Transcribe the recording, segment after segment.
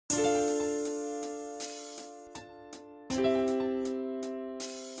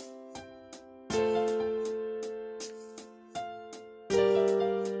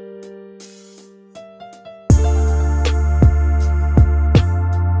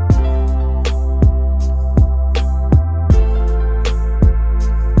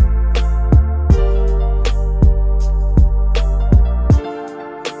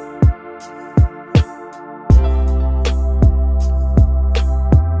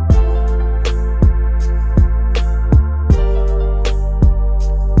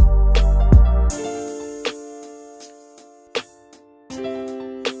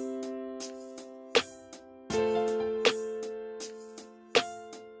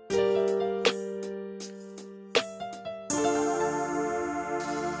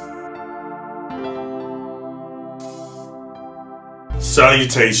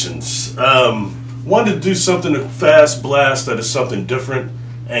Salutations. Wanted to do something, a fast blast that is something different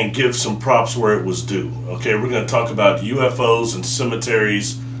and give some props where it was due. Okay, we're going to talk about UFOs and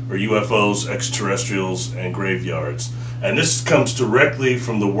cemeteries, or UFOs, extraterrestrials, and graveyards. And this comes directly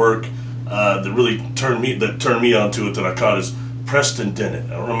from the work that really turned me onto it, that I caught, is Preston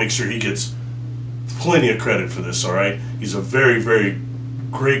Dennett. I want to make sure he gets plenty of credit for this. All right, he's a very, very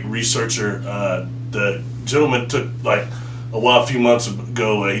great researcher. The gentleman took a few months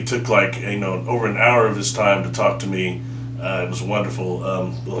ago, he took over an hour of his time to talk to me. It was wonderful.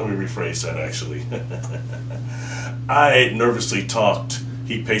 Let me rephrase that, actually. I nervously talked.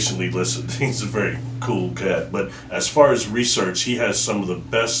 He patiently listened. He's a very cool cat. But as far as research, he has some of the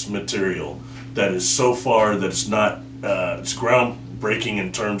best material that is so far that it's not, it's groundbreaking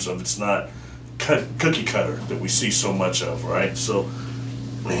in terms of it's not cookie cutter that we see so much of, right? So,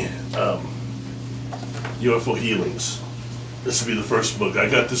 man, UFO Healings. This will be the first book. I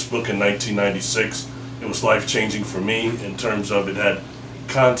got this book in 1996. It was life-changing for me in terms of it had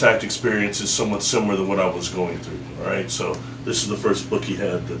contact experiences somewhat similar to what I was going through. All right, so this is the first book he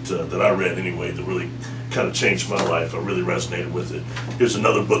had that I read anyway that really kind of changed my life. I really resonated with it. Here's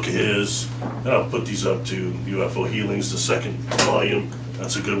another book of his, and I'll put these up to UFO Healings, the second volume.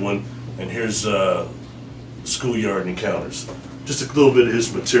 That's a good one. And here's Schoolyard Encounters. Just a little bit of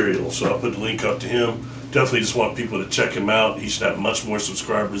his material. So I'll put the link up to him. Definitely just want people to check him out. He should have much more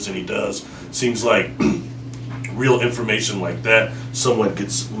subscribers than he does. Seems like real information like that somewhat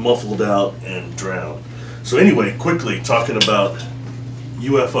gets muffled out and drowned. So anyway, quickly talking about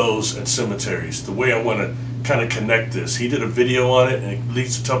UFOs and cemeteries. The way I want to kind of connect this, he did a video on it, and it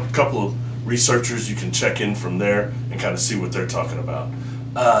leads to a couple of researchers. You can check in from there and kind of see what they're talking about.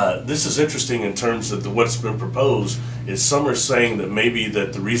 This is interesting in terms of what's been proposed. Is some are saying that maybe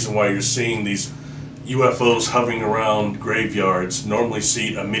that the reason why you're seeing these UFOs hovering around graveyards, normally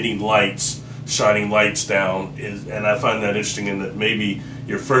see emitting lights, shining lights down, and I find that interesting in that maybe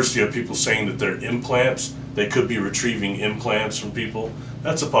you have people saying that they're implants. They could be retrieving implants from people.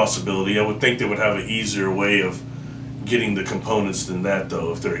 That's a possibility. I would think they would have an easier way of getting the components than that,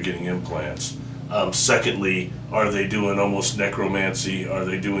 though, if they're getting implants. Secondly, are they doing almost necromancy? Are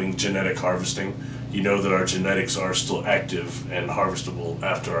they doing genetic harvesting? You know that our genetics are still active and harvestable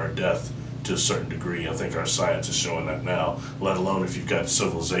after our death to a certain degree. I think our science is showing that now, let alone if you've got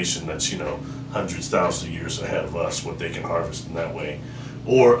civilization that's, hundreds, thousands of years ahead of us, what they can harvest in that way.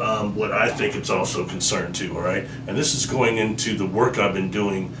 Or what I think it's also concerned to, all right? And this is going into the work I've been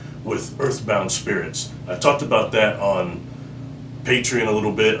doing with earthbound spirits. I talked about that on Patreon a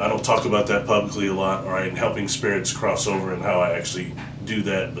little bit. I don't talk about that publicly a lot, all right, and helping spirits cross over and how I actually do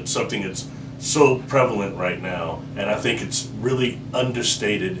that, but something that's so prevalent right now, and I think it's really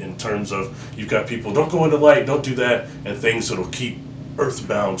understated in terms of you've got people, don't go into light, don't do that, and things that'll keep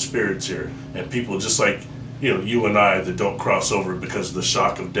earthbound spirits here, and people just like you and I that don't cross over because of the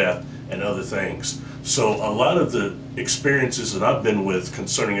shock of death and other things. So a lot of the experiences that I've been with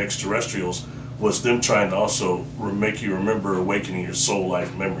concerning extraterrestrials was them trying to also make you remember awakening your soul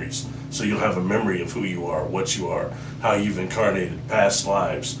life memories, so you'll have a memory of who you are, what you are, how you've incarnated, past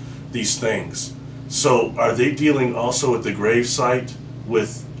lives, these things. So are they dealing also at the grave site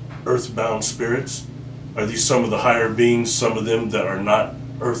with earthbound spirits? Are these some of the higher beings, some of them that are not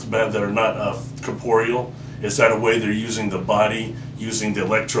earthbound, that are not corporeal? Is that a way they're using the body, using the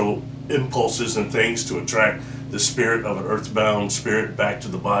electro impulses and things to attract the spirit of an earthbound spirit back to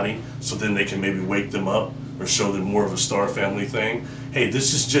the body, so then they can maybe wake them up or show them more of a star family thing? Hey,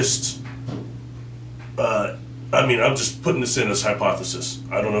 this is just I'm just putting this in as hypothesis.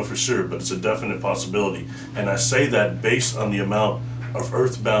 I don't know for sure, but it's a definite possibility. And I say that based on the amount of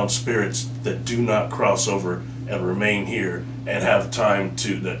earthbound spirits that do not cross over and remain here and have time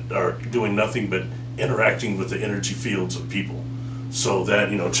that are doing nothing but interacting with the energy fields of people. So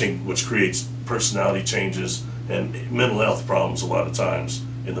that, which creates personality changes and mental health problems a lot of times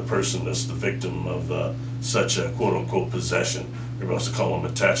in the person that's the victim of such a quote-unquote possession. Everybody wants to call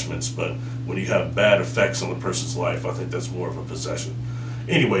them attachments, but when you have bad effects on the person's life, I think that's more of a possession.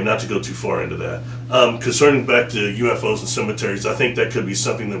 Anyway, not to go too far into that. Concerning back to UFOs and cemeteries, I think that could be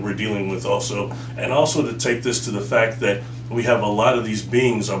something that we're dealing with also. And also to take this to the fact that we have a lot of these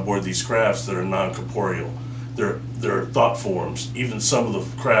beings on board these crafts that are non-corporeal. They're thought forms, even some of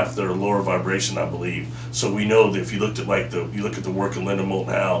the craft that are lower vibration, I believe. So we know that if you looked at you look at the work of Linda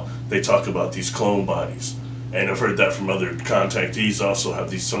Moulton Howe, they talk about these clone bodies. And I've heard that from other contactees also,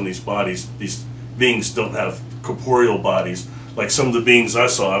 have some of these bodies, these beings don't have corporeal bodies. Like some of the beings I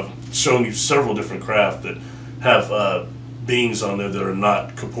saw, I've shown you several different craft that have beings on there that are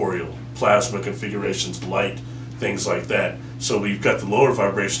not corporeal, plasma configurations, light, things like that. So we've got the lower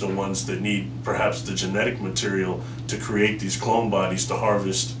vibrational ones that need perhaps the genetic material to create these clone bodies to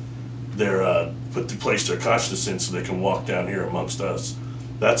harvest their, place their consciousness in so they can walk down here amongst us.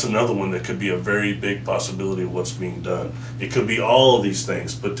 That's another one that could be a very big possibility of what's being done. It could be all of these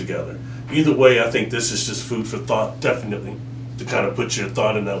things put together. Either way, I think this is just food for thought, definitely, to kind of put your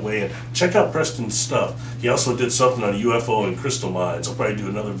thought in that way. And check out Preston's stuff. He also did something on UFO and crystal mines. I'll probably do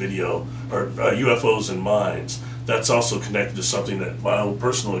another video, or UFOs and mines. That's also connected to something that my own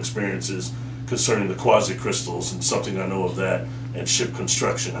personal experiences concerning the quasi-crystals and something I know of that, and ship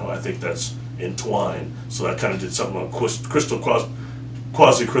construction, how I think that's entwined. So I kind of did something on quasi-crystal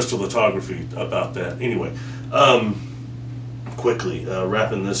lithography about that. Anyway, quickly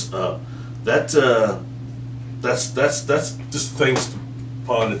wrapping this up, that's just things to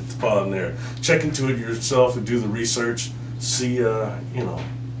ponder there. Check into it yourself and do the research. See,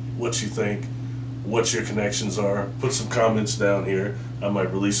 what you think, what your connections are. Put some comments down here. I might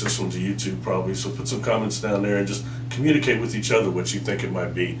release this one to YouTube probably, so put some comments down there and just communicate with each other what you think it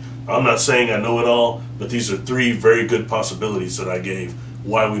might be. I'm not saying I know it all, but these are 3 very good possibilities that I gave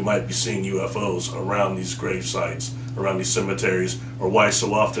why we might be seeing UFOs around these grave sites, around these cemeteries, or why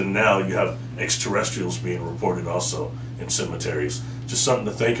so often now you have extraterrestrials being reported also in cemeteries. Just something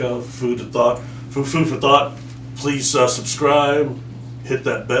to think of, food for thought. Please subscribe, hit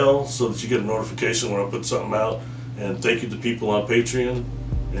that bell so that you get a notification when I put something out. And thank you to people on Patreon,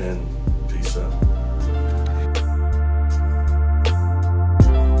 and peace out.